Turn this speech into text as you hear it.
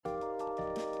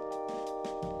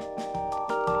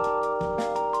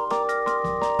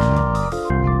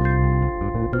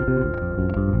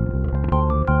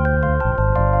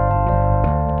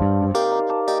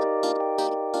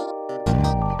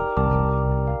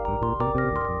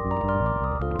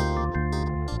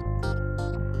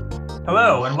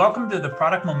Hello, and welcome to the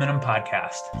Product Momentum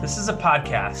Podcast. This is a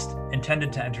podcast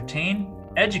intended to entertain,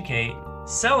 educate,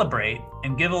 celebrate,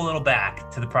 and give a little back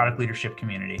to the product leadership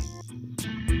community.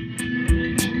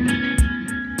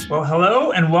 Well,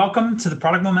 hello, and welcome to the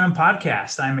Product Momentum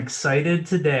Podcast. I'm excited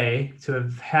today to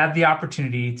have had the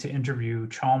opportunity to interview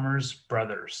Chalmers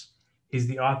Brothers. He's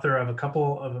the author of a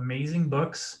couple of amazing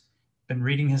books. Been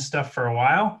reading his stuff for a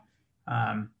while.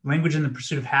 Language in the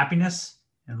Pursuit of Happiness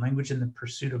and Language in the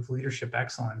Pursuit of Leadership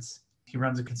Excellence. He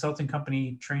runs a consulting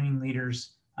company training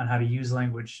leaders on how to use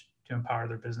language to empower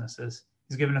their businesses.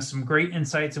 He's given us some great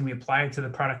insights, and we apply it to the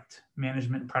product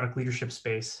management and product leadership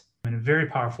space in a very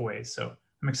powerful way. So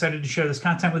I'm excited to share this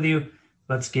content with you.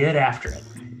 Let's get after it.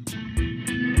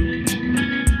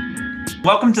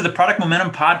 Welcome to the Product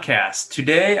Momentum Podcast.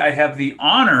 Today, I have the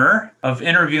honor of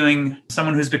interviewing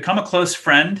someone who's become a close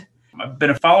friend. I've been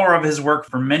a follower of his work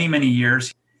for many, many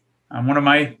years. One of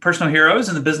my personal heroes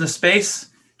in the business space,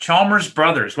 Chalmers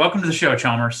Brothers. Welcome to the show,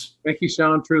 Chalmers. Thank you,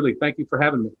 Sean. Truly. Thank you for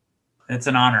having me. It's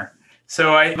an honor.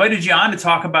 So I invited you on to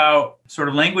talk about sort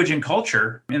of language and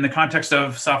culture in the context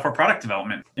of software product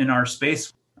development in our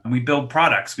space. We build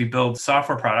products, we build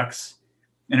software products,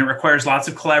 and it requires lots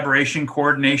of collaboration,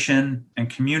 coordination, and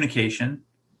communication,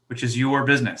 which is your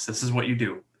business. This is what you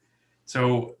do.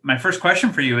 So my first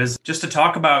question for you is just to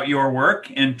talk about your work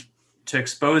and to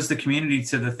expose the community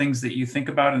to the things that you think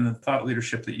about and the thought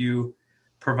leadership that you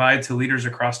provide to leaders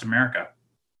across America.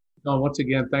 Once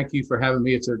again, thank you for having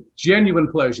me. It's a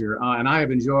genuine pleasure. And I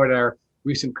have enjoyed our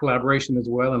recent collaboration as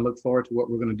well and look forward to what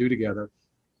we're going to do together.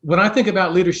 When I think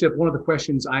about leadership, one of the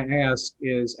questions I ask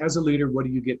is, as a leader, what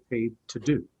do you get paid to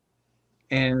do?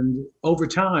 And over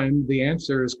time, the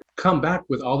answers come back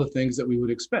with all the things that we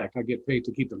would expect. I get paid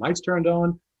to keep the lights turned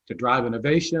on, to drive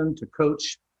innovation, to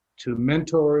coach, to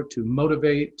mentor, to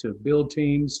motivate, to build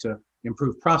teams, to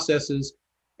improve processes.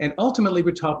 And ultimately,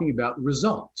 we're talking about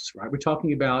results, right? We're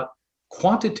talking about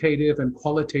quantitative and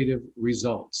qualitative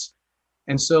results.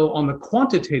 And so on the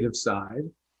quantitative side,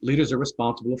 leaders are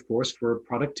responsible, of course, for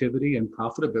productivity and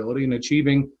profitability and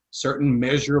achieving certain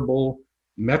measurable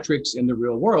metrics in the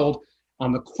real world.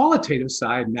 On the qualitative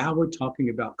side, now we're talking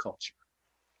about culture,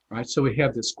 right? So we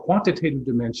have this quantitative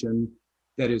dimension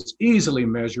that is easily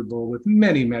measurable with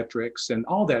many metrics, and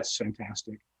all that's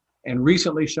fantastic. And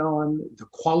recently, Sean, the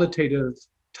qualitative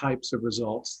types of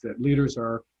results that leaders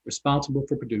are responsible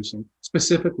for producing,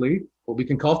 specifically what we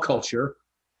can call culture,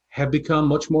 have become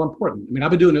much more important. I mean,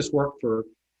 I've been doing this work for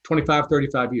 25,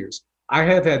 35 years. I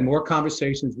have had more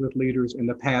conversations with leaders in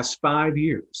the past 5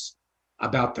 years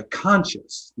about the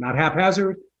conscious, not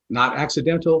haphazard, not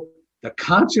accidental, the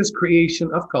conscious creation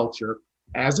of culture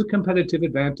as a competitive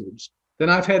advantage than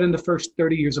I've had in the first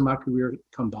 30 years of my career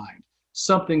combined.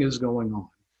 Something is going on.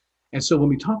 And so when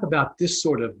we talk about this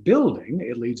sort of building,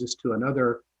 it leads us to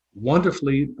another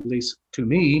wonderfully, at least to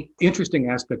me,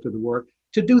 interesting aspect of the work.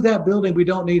 To do that building, we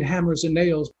don't need hammers and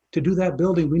nails. To do that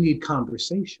building, we need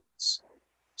conversations.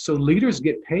 So leaders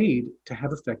get paid to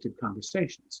have effective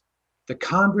conversations. The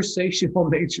conversational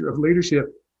nature of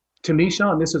leadership, to me,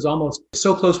 Sean, this is almost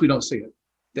so close we don't see it,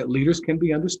 that leaders can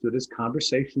be understood as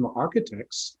conversational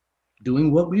architects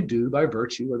doing what we do by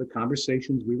virtue of the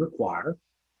conversations we require,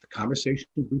 the conversations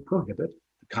we prohibit,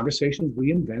 the conversations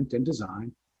we invent and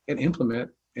design and implement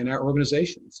in our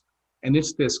organizations. And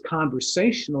it's this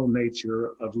conversational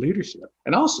nature of leadership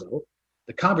and also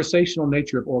the conversational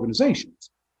nature of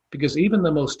organizations, because even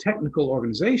the most technical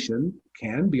organization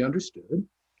can be understood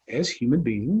as human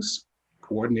beings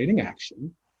coordinating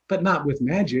action, but not with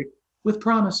magic, with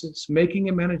promises, making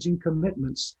and managing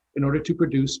commitments in order to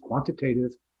produce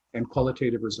quantitative and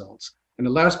qualitative results. And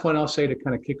the last point I'll say to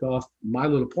kind of kick off my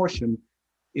little portion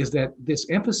is that this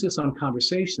emphasis on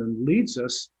conversation leads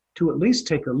us to at least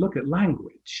take a look at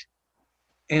language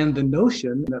and the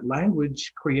notion that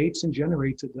language creates and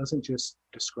generates. It doesn't just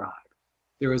describe.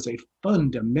 There is a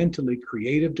fundamentally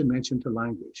creative dimension to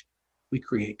language. We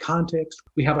create context.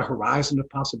 We have a horizon of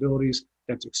possibilities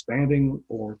that's expanding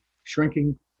or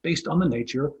shrinking based on the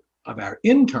nature of our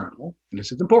internal, and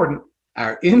this is important,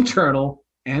 our internal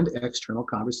and external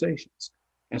conversations.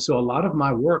 And so a lot of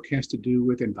my work has to do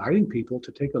with inviting people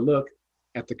to take a look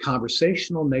at the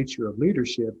conversational nature of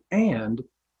leadership and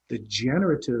the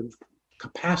generative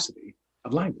capacity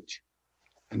of language.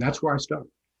 And that's where I start.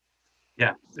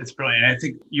 Yeah, it's brilliant. I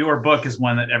think your book is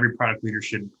one that every product leader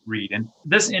should read. And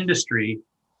this industry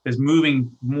is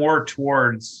moving more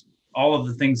towards all of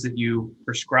the things that you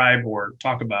prescribe or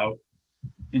talk about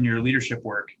in your leadership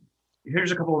work.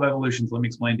 Here's a couple of evolutions. Let me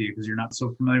explain to you because you're not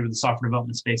so familiar with the software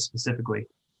development space specifically.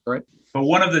 Right. But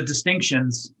one of the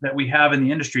distinctions that we have in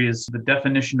the industry is the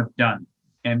definition of done.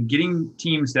 And getting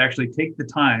teams to actually take the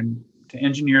time to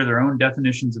engineer their own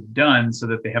definitions of done so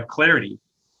that they have clarity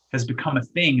has become a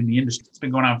thing in the industry. It's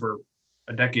been going on for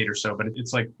a decade or so, but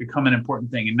it's like become an important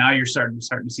thing. And now you're starting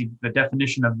to see the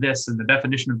definition of this and the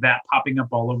definition of that popping up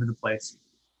all over the place.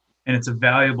 And it's a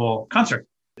valuable construct.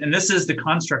 And this is the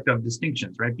construct of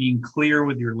distinctions, right? Being clear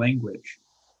with your language.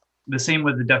 The same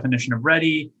with the definition of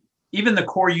ready. Even the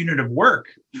core unit of work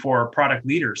for product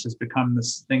leaders has become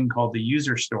this thing called the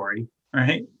user story,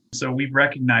 right? So we've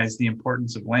recognized the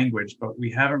importance of language, but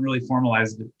we haven't really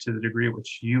formalized it to the degree at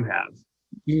which you have.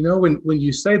 You know, when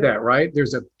you say that, right,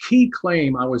 there's a key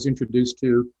claim I was introduced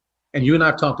to, and you and I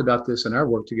have talked about this in our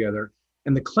work together.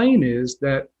 And the claim is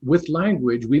that with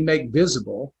language, we make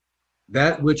visible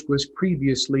that which was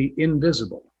previously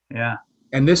invisible. Yeah.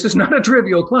 And this is not a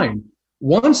trivial claim.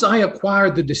 Once I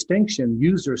acquired the distinction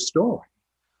user story,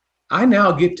 I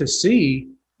now get to see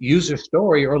user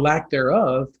story or lack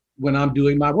thereof when I'm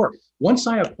doing my work. Once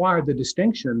I acquired the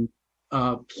distinction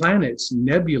planets,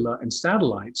 nebula, and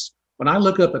satellites, when I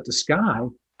look up at the sky,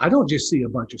 I don't just see a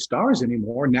bunch of stars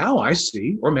anymore. Now I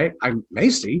see, I may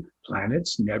see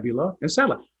planets, nebula, and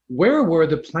satellites. Where were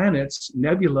the planets,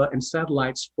 nebula, and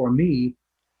satellites for me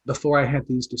before I had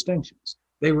these distinctions?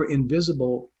 They were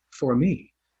invisible for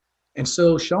me. And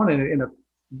so, Sean, in a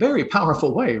very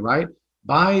powerful way, right?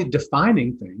 By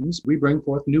defining things, we bring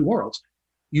forth new worlds.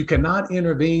 You cannot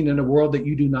intervene in a world that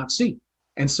you do not see.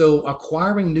 And so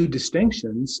acquiring new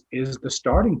distinctions is the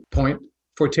starting point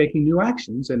for taking new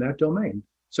actions in that domain.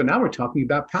 So now we're talking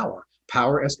about power.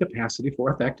 Power as capacity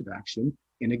for effective action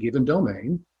in a given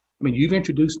domain. I mean, you've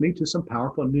introduced me to some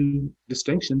powerful new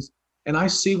distinctions, and I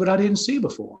see what I didn't see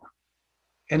before.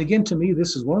 And again, to me,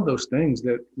 this is one of those things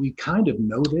that we kind of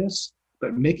know this,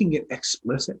 but making it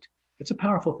explicit, it's a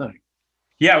powerful thing.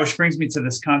 Yeah, which brings me to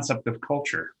this concept of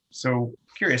culture. So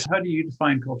curious, how do you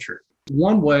define culture?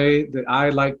 One way that I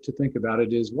like to think about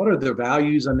it is, what are the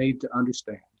values I need to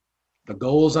understand, the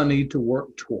goals I need to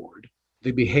work toward,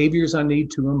 the behaviors I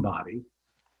need to embody,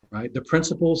 right? The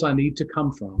principles I need to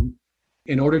come from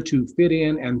in order to fit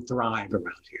in and thrive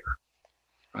around here,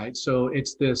 right? So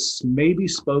it's this maybe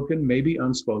spoken, maybe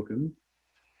unspoken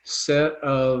set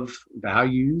of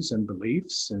values and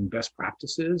beliefs and best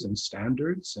practices and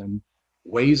standards and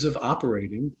ways of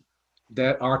operating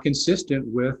that are consistent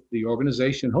with the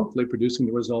organization, hopefully producing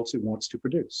the results it wants to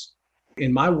produce.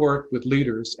 In my work with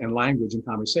leaders and language and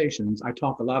conversations, I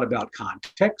talk a lot about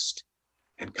context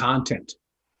and content,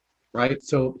 right?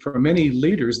 So for many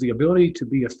leaders, the ability to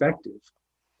be effective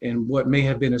in what may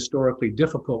have been historically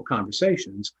difficult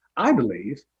conversations, I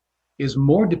believe, is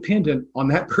more dependent on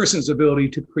that person's ability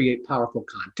to create powerful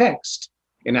context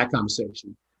in that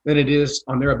conversation than it is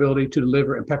on their ability to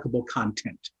deliver impeccable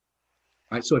content,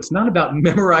 right? So it's not about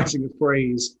memorizing a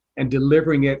phrase and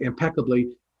delivering it impeccably.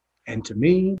 And to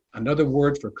me, another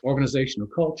word for organizational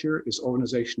culture is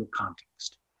organizational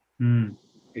context.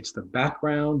 It's the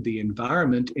background, the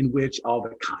environment in which all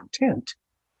the content,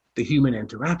 the human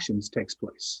interactions takes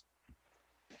place.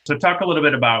 So talk a little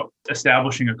bit about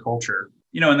establishing a culture,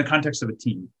 in the context of a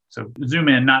team. So zoom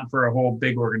in, not for a whole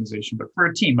big organization, but for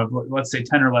a team of, let's say,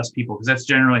 10 or less people, because that's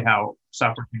generally how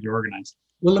software can be organized.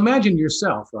 Well, imagine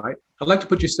yourself, right? I'd like to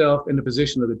put yourself in the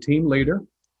position of the team leader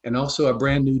and also a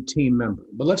brand new team member.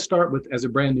 But let's start with as a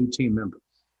brand new team member.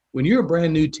 When you're a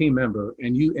brand new team member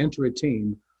and you enter a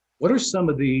team, what are some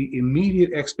of the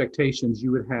immediate expectations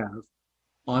you would have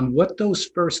on what those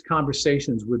first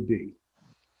conversations would be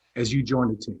as you join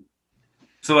the team?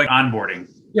 So like onboarding.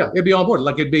 Yeah, it'd be on board.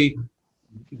 Like it'd be,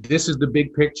 this is the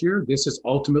big picture. This is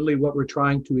ultimately what we're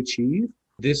trying to achieve.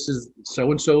 This is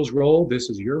so-and-so's role. This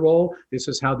is your role. This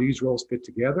is how these roles fit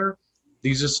together.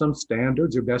 These are some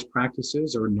standards or best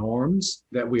practices or norms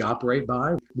that we operate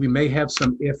by. We may have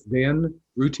some if-then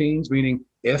routines, meaning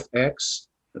if X,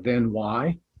 then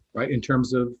Y, right? In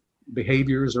terms of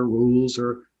behaviors or rules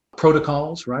or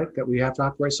protocols, right? That we have to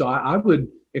operate. So I would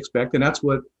expect, and that's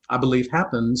what I believe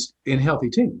happens in healthy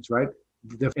teams, right?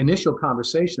 The initial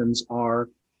conversations are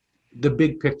the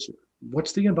big picture.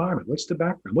 What's the environment? What's the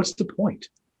background? What's the point?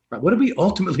 Right? What are we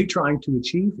ultimately trying to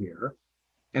achieve here?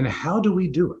 And how do we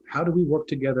do it? How do we work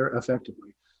together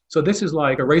effectively? So this is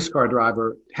like a race car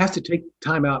driver has to take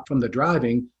time out from the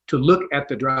driving to look at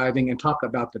the driving and talk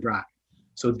about the driving.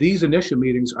 So these initial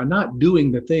meetings are not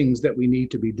doing the things that we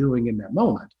need to be doing in that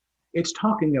moment. It's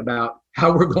talking about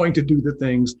how we're going to do the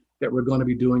things that we're going to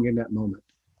be doing in that moment.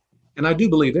 And I do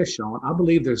believe this, Sean. I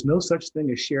believe there's no such thing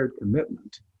as shared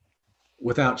commitment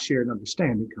without shared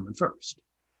understanding coming first.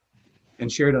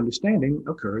 And shared understanding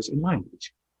occurs in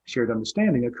language. Shared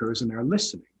understanding occurs in our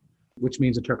listening, which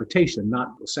means interpretation, not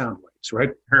sound waves,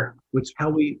 right? Sure. Which how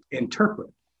we interpret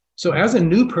So as a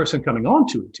new person coming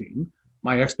onto a team,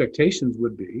 my expectations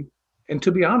would be, and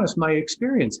to be honest, my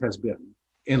experience has been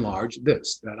in large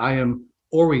this, that I am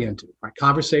oriented, right?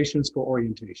 Conversations for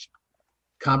orientation,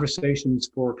 conversations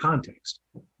for context.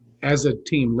 As a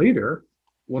team leader,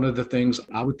 one of the things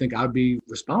I would think I'd be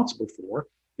responsible for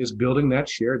is building that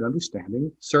shared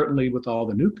understanding, certainly with all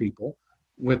the new people,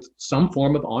 with some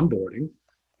form of onboarding,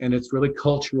 and it's really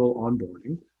cultural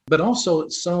onboarding, but also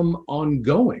some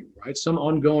ongoing, right? Some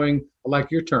ongoing, like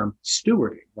your term,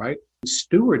 stewarding, right?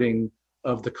 Stewarding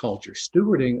of the culture,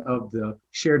 stewarding of the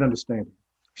shared understanding,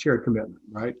 shared commitment,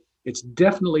 right? It's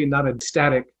definitely not a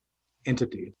static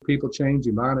entity. People change, the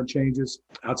environment changes,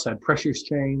 outside pressures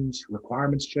change,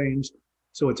 requirements change.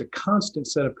 So it's a constant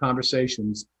set of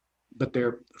conversations, but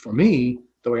they're, for me,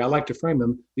 the way I like to frame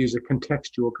them, these are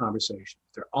contextual conversations.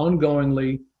 They're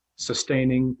ongoingly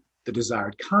sustaining the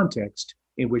desired context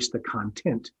in which the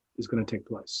content is going to take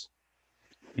place.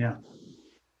 Yeah.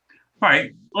 All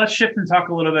right, let's shift and talk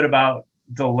a little bit about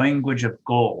the language of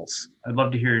goals. I'd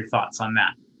love to hear your thoughts on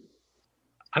that.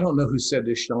 I don't know who said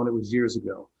this, Sean, it was years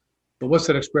ago, but what's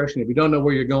that expression? If you don't know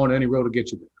where you're going, any road will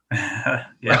get you there.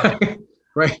 Yeah.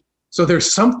 Right? So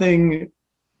there's something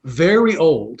very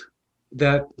old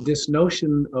that this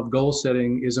notion of goal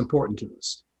setting is important to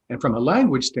us. And from a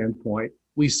language standpoint,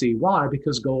 we see why,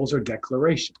 because goals are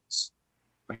declarations.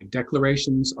 Right?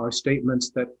 Declarations are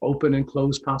statements that open and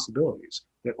close possibilities,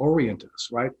 that orient us,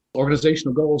 right?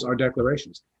 Organizational goals are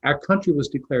declarations. Our country was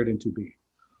declared into being.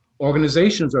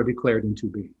 Organizations are declared into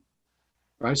being,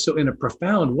 right? So in a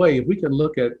profound way, if we can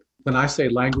look at, when I say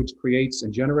language creates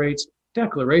and generates,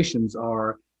 declarations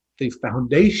are the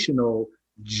foundational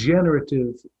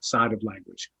generative side of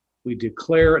language. We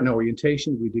declare an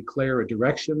orientation, we declare a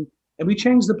direction, and we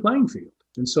change the playing field.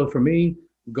 And so for me,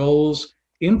 goals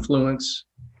influence,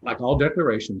 like all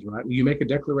declarations, right? You make a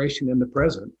declaration in the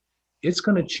present, it's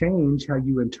going to change how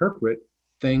you interpret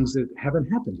things that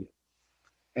haven't happened yet.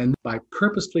 And by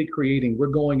purposely creating, we're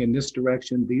going in this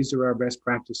direction, these are our best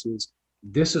practices,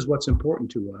 this is what's important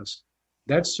to us,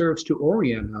 that serves to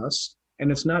orient us.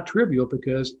 And it's not trivial,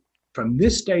 because from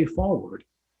this day forward,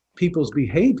 people's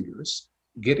behaviors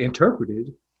get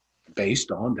interpreted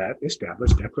based on that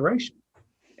established declaration.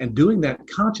 And doing that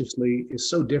consciously is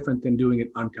so different than doing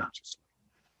it unconsciously.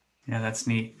 Yeah, that's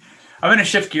neat. I'm going to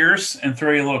shift gears and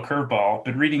throw you a little curveball.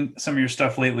 Been reading some of your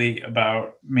stuff lately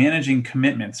about managing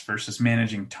commitments versus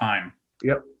managing time.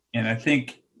 Yep. And I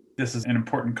think this is an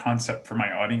important concept for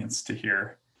my audience to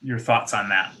hear your thoughts on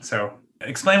that. So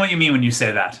explain what you mean when you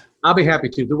say that. I'll be happy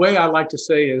to. The way I like to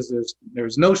say is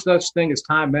there's no such thing as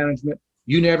time management.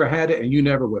 You never had it and you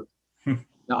never will.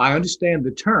 Now, I understand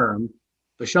the term,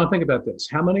 but Sean, think about this.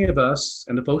 How many of us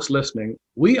and the folks listening,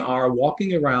 we are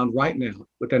walking around right now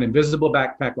with an invisible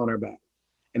backpack on our back.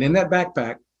 And in that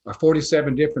backpack are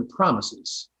 47 different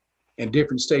promises and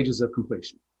different stages of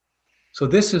completion. So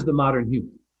this is the modern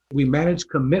human. We manage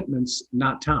commitments,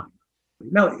 not time.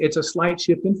 Now, it's a slight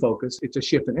shift in focus. It's a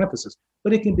shift in emphasis,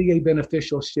 but it can be a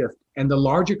beneficial shift. And the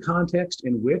larger context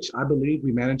in which I believe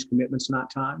we manage commitments, not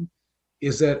time,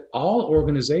 is that all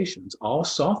organizations, all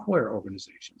software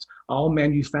organizations, all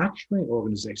manufacturing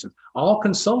organizations, all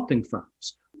consulting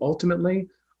firms ultimately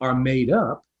are made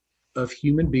up of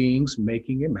human beings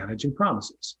making and managing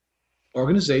promises.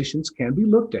 Organizations can be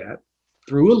looked at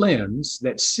through a lens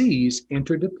that sees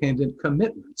interdependent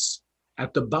commitments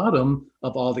at the bottom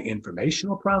of all the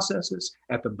informational processes,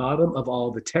 at the bottom of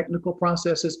all the technical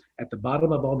processes, at the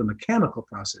bottom of all the mechanical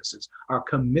processes, are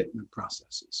commitment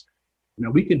processes. Now,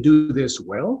 we can do this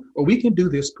well, or we can do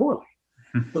this poorly,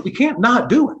 but we can't not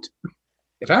do it.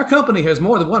 If our company has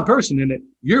more than one person in it,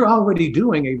 you're already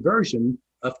doing a version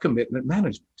of commitment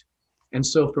management. And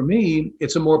so for me,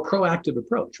 it's a more proactive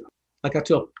approach. Like I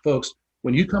tell folks,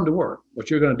 when you come to work, what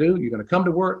you're going to do, you're going to come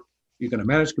to work, you're going to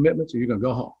manage commitments, or you're going to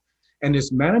go home. And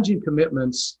this managing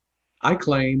commitments, I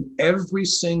claim every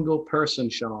single person,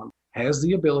 Sean, has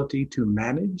the ability to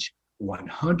manage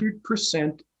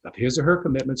 100% of his or her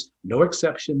commitments, no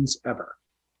exceptions ever.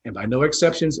 And by no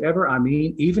exceptions ever, I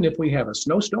mean, even if we have a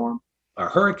snowstorm, a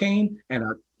hurricane, and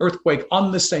an earthquake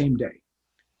on the same day.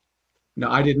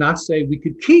 Now, I did not say we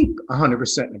could keep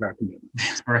 100% of our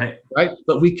commitments. Right. Right?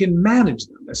 But we can manage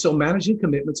them. And so managing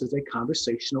commitments is a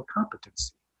conversational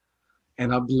competency.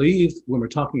 And I believe when we're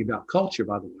talking about culture,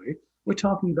 by the way, we're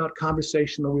talking about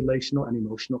conversational, relational, and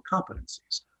emotional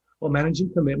competencies. Well,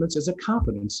 managing commitments is a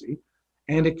competency,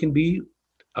 and it can be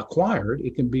acquired,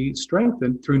 it can be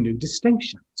strengthened through new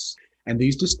distinctions. And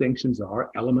these distinctions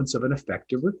are elements of an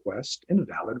effective request and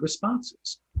valid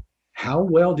responses. How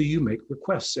well do you make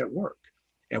requests at work?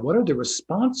 And what are the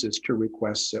responses to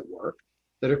requests at work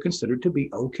that are considered to be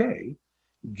okay,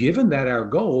 given that our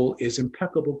goal is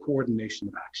impeccable coordination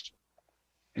of action.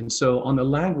 And so on the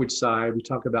language side, we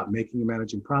talk about making and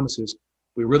managing promises.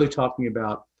 We're really talking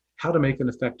about how to make an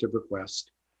effective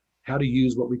request, how to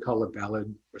use what we call a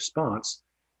valid response,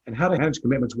 and how to manage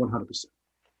commitments 100%.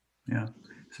 Yeah.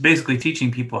 So basically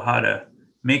teaching people how to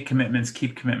make commitments,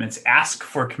 keep commitments, ask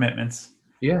for commitments.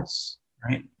 Yes.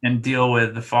 Right. And deal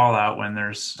with the fallout when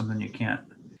there's something you can't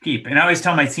keep. And I always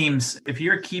tell my teams, if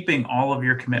you're keeping all of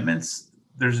your commitments,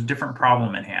 there's a different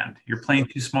problem at hand. You're playing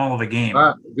too small of a game.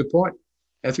 Good point.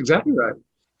 That's exactly right.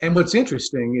 And what's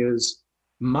interesting is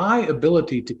my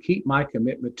ability to keep my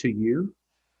commitment to you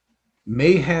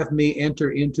may have me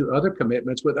enter into other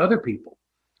commitments with other people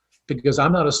because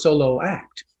I'm not a solo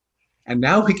act. And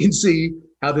now we can see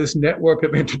how this network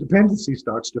of interdependency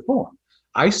starts to form.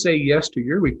 I say yes to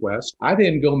your request. I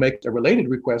then go make a related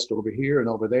request over here and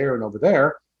over there and over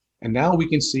there. And now we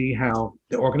can see how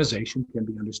the organization can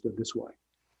be understood this way.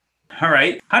 All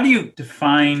right. How do you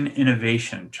define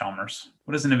innovation, Chalmers?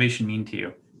 What does innovation mean to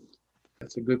you?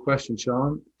 That's a good question,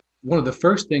 Sean. One of the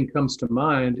first thing comes to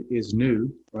mind is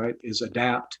new, right? Is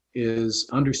adapt, is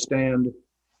understand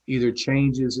either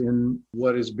changes in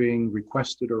what is being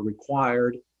requested or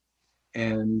required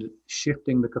and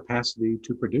shifting the capacity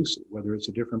to produce it, whether it's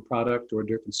a different product or a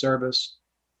different service.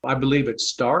 I believe it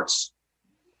starts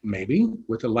maybe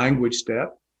with a language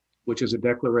step, which is a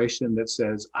declaration that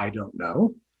says, I don't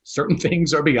know. Certain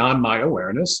things are beyond my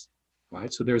awareness,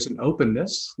 right? So there's an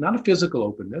openness, not a physical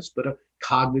openness, but a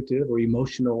cognitive or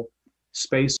emotional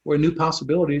space where new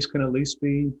possibilities can at least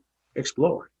be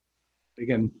explored.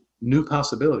 Again, new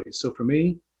possibilities. So for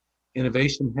me,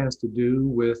 innovation has to do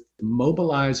with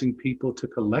mobilizing people to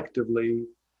collectively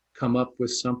come up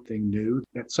with something new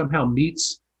that somehow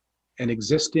meets an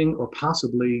existing or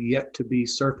possibly yet to be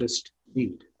surfaced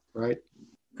need, right?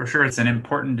 For sure, it's an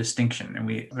important distinction,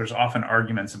 and there's often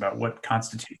arguments about what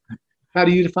constitutes. How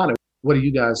do you define it? What do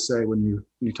you guys say when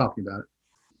you're talking about it?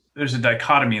 There's a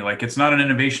dichotomy, like it's not an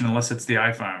innovation unless it's the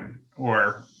iPhone,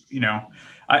 or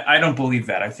I don't believe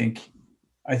that. I think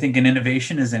an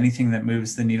innovation is anything that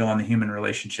moves the needle on the human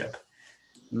relationship.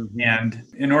 Mm-hmm. And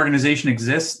an organization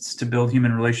exists to build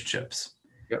human relationships.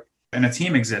 Yep. And a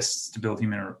team exists to build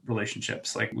human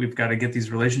relationships. Like we've got to get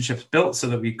these relationships built so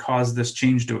that we cause this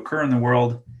change to occur in the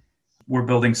world. We're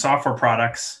building software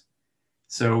products.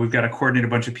 So we've got to coordinate a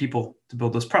bunch of people to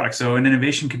build those products. So an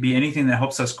innovation could be anything that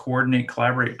helps us coordinate,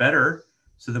 collaborate better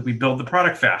so that we build the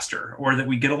product faster, or that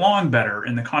we get along better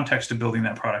in the context of building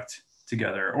that product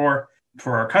together. Or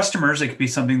for our customers, it could be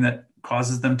something that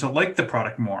causes them to like the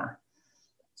product more.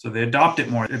 So they adopt it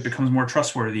more. It becomes more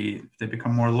trustworthy. They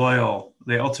become more loyal.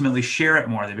 They ultimately share it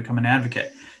more. They become an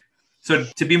advocate. So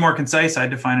to be more concise, I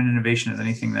define an innovation as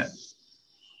anything that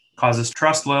causes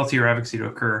trust, loyalty, or advocacy to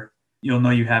occur. You'll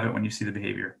know you have it when you see the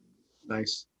behavior.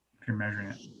 Nice. If you're measuring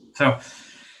it. So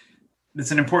it's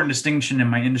an important distinction in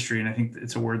my industry, and I think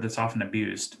it's a word that's often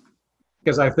abused.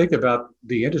 Because I think about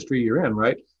the industry you're in,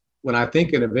 right? When I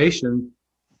think innovation,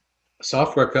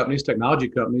 software companies, technology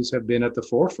companies have been at the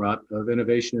forefront of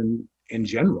innovation in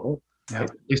general, yeah.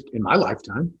 At least in my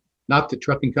lifetime. Not that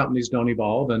trucking companies don't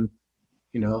evolve and,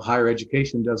 higher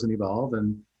education doesn't evolve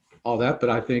and all that, but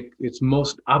I think it's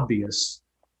most obvious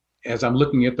as I'm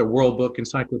looking at the World Book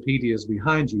encyclopedias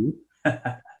behind you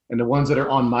and the ones that are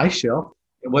on my shelf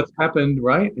and what's happened,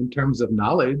 right, in terms of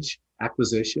knowledge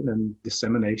acquisition and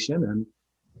dissemination.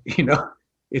 And,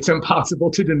 it's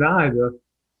impossible to deny the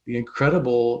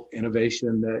incredible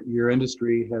innovation that your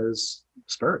industry has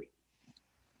spurred.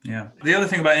 Yeah. The other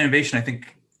thing about innovation, I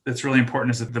think that's really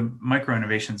important, is that the micro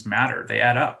innovations matter. They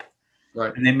add up.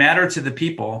 Right. And they matter to the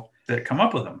people that come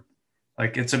up with them.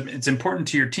 Like it's important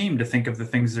to your team to think of the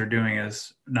things they're doing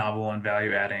as novel and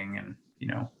value adding. And,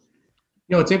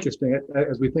 it's interesting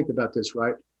as we think about this,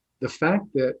 right? The fact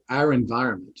that our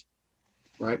environment,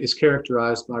 right, is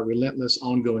characterized by relentless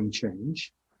ongoing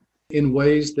change in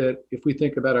ways that if we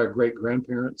think about our great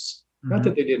grandparents, mm-hmm. not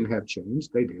that they didn't have change,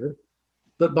 they did,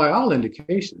 but by all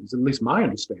indications, at least my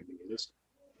understanding is,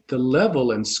 the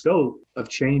level and scope of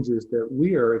changes that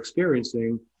we are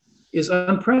experiencing is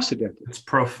unprecedented. It's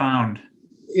profound.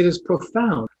 It is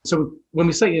profound. So when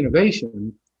we say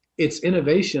innovation, it's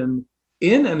innovation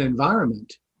in an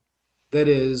environment that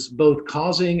is both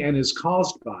causing and is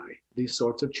caused by these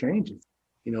sorts of changes.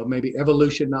 Maybe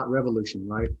evolution, not revolution,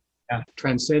 right? Yeah.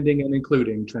 Transcending and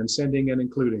including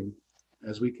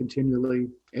as we continually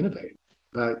innovate.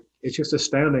 But it's just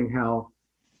astounding how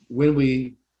when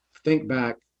we think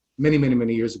back many, many,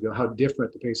 many years ago, how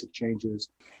different the pace of change is.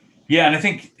 Yeah, and I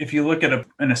think if you look at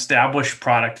an established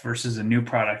product versus a new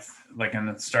product, like in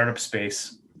the startup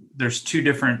space, there's two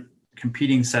different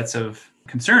competing sets of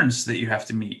concerns that you have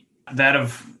to meet. That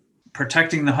of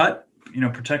protecting the hut,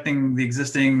 protecting the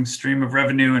existing stream of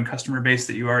revenue and customer base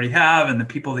that you already have and the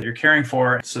people that you're caring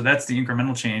for. So that's the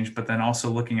incremental change, but then also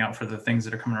looking out for the things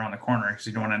that are coming around the corner because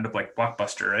you don't want to end up like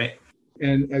Blockbuster, right?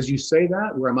 And as you say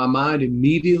that, where my mind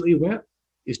immediately went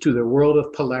is to the world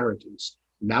of polarities.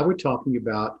 Now we're talking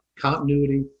about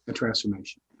continuity and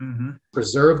transformation. Mm-hmm.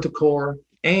 Preserve the core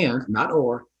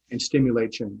and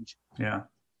stimulate change. Yeah.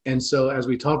 And so as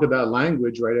we talk about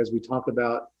language, right, as we talk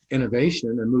about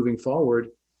innovation and moving forward,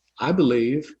 I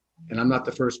believe, and I'm not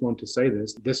the first one to say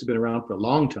this has been around for a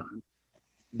long time,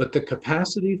 but the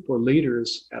capacity for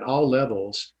leaders at all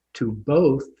levels to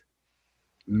both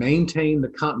maintain the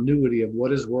continuity of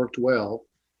what has worked well,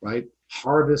 right?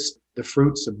 Harvest the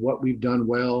fruits of what we've done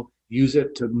well, use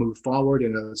it to move forward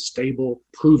in a stable,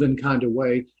 proven kind of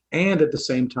way, and at the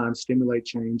same time stimulate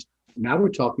change. Now we're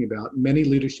talking about many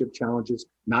leadership challenges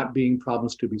not being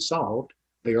problems to be solved.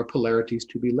 They are polarities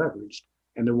to be leveraged.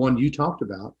 And the one you talked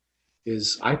about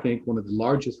is, I think, one of the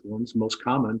largest ones, most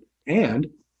common, and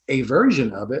a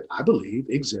version of it, I believe,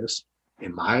 exists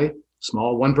in my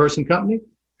small one-person company,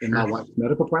 in my wife's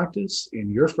medical practice,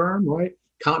 in your firm, right?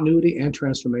 Continuity and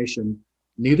transformation.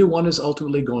 Neither one is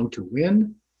ultimately going to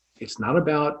win. It's not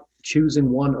about choosing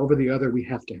one over the other. We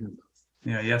have to have both.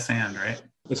 Yeah, yes and, right?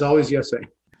 It's always yes and.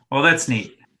 Well, that's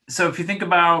neat. So if you think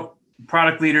about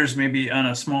product leaders maybe on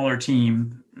a smaller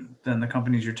team than the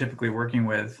companies you're typically working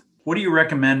with, what do you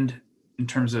recommend in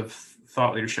terms of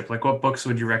thought leadership? Like what books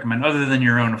would you recommend other than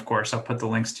your own, of course? I'll put the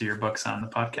links to your books on the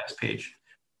podcast page.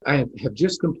 I have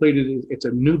just completed, it's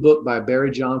a new book by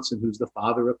Barry Johnson, who's the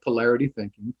father of polarity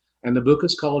thinking. And the book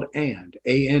is called And,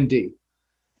 A-N-D.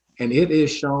 And it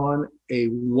is, Sean, a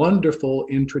wonderful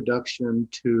introduction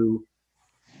to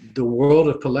the world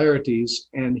of polarities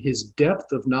and his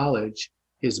depth of knowledge,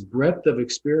 his breadth of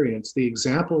experience, the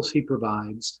examples he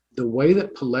provides, the way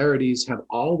that polarities have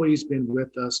always been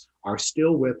with us, are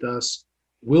still with us,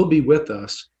 will be with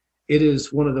us. It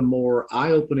is one of the more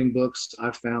eye-opening books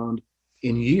I've found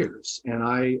in years, and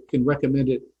I can recommend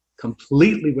it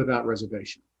completely without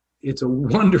reservation. It's a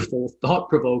wonderful,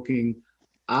 thought-provoking,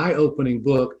 eye-opening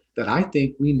book that I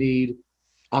think we need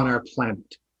on our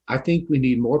planet. I think we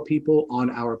need more people on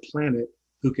our planet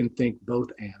who can think both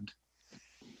and.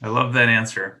 I love that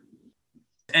answer.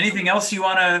 Anything else you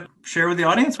want to share with the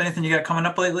audience? Anything you got coming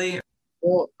up lately?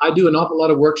 Well, I do an awful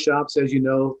lot of workshops, as you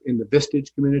know, in the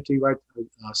Vistage community, right?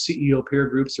 CEO peer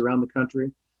groups around the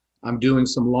country. I'm doing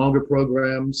some longer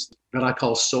programs that I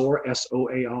call SOAR,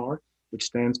 S-O-A-R, which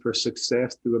stands for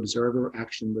Success Through Observer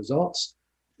Action Results.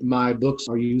 My books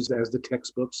are used as the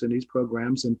textbooks in these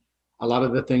programs, and a lot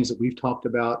of the things that we've talked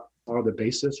about are the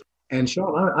basis. And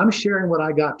Sean, I'm sharing what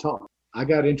I got taught. I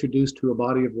got introduced to a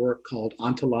body of work called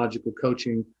ontological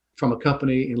coaching from a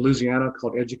company in Louisiana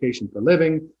called Education for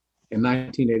Living in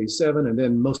 1987, and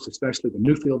then most especially the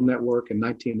Newfield Network in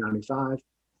 1995.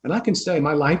 And I can say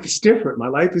my life is different. My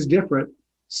life is different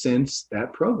since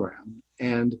that program.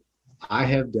 And I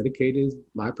have dedicated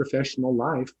my professional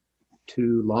life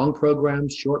to long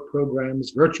programs, short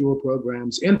programs, virtual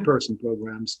programs, in-person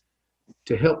programs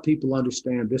to help people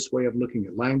understand this way of looking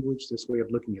at language, this way of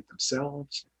looking at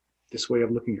themselves, this way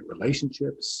of looking at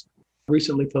relationships. I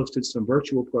recently posted some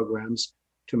virtual programs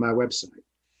to my website.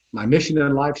 My mission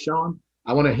in life, Sean,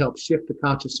 I want to help shift the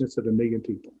consciousness of 1 million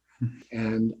people.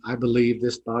 And I believe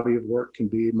this body of work can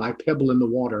be my pebble in the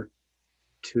water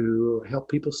to help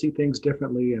people see things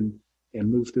differently and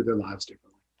move through their lives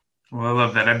differently. Well, I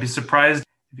love that. I'd be surprised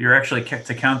if you're actually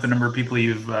to count the number of people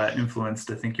you've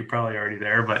influenced. I think you're probably already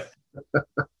there, but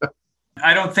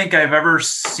I don't think I've ever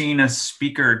seen a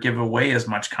speaker give away as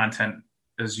much content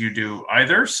as you do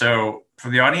either. So for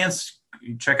the audience,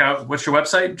 you check out, what's your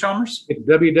website, Chalmers? It's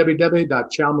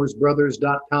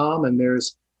www.chalmersbrothers.com, and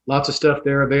there's lots of stuff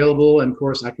there available. And of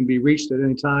course, I can be reached at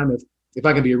any time. If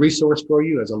I can be a resource for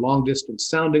you as a long distance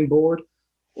sounding board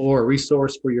or a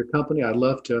resource for your company, I'd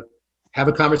love to have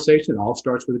a conversation. It all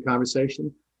starts with a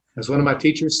conversation. As one of my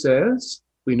teachers says,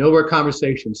 we know where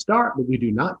conversations start, but we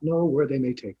do not know where they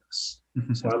may take us.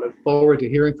 So I look forward to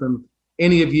hearing from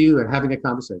any of you and having a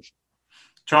conversation.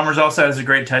 Chalmers also has a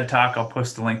great TED Talk. I'll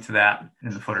post a link to that in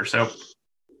the footer. So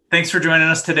thanks for joining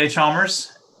us today,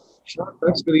 Chalmers. Sure.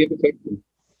 Thanks for the invitation.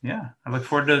 Yeah, I look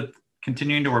forward to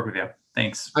continuing to work with you.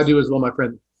 Thanks. I do as well, my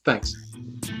friend. Thanks.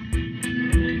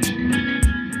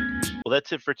 Well,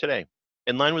 that's it for today.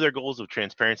 In line with our goals of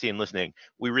transparency and listening,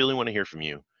 we really want to hear from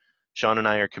you. Sean and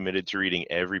I are committed to reading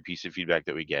every piece of feedback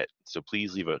that we get, so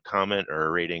please leave a comment or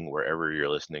a rating wherever you're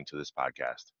listening to this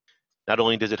podcast. Not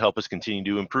only does it help us continue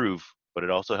to improve, but it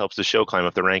also helps the show climb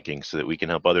up the rankings so that we can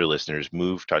help other listeners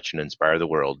move, touch, and inspire the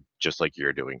world just like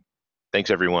you're doing. Thanks,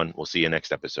 everyone. We'll see you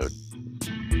next episode.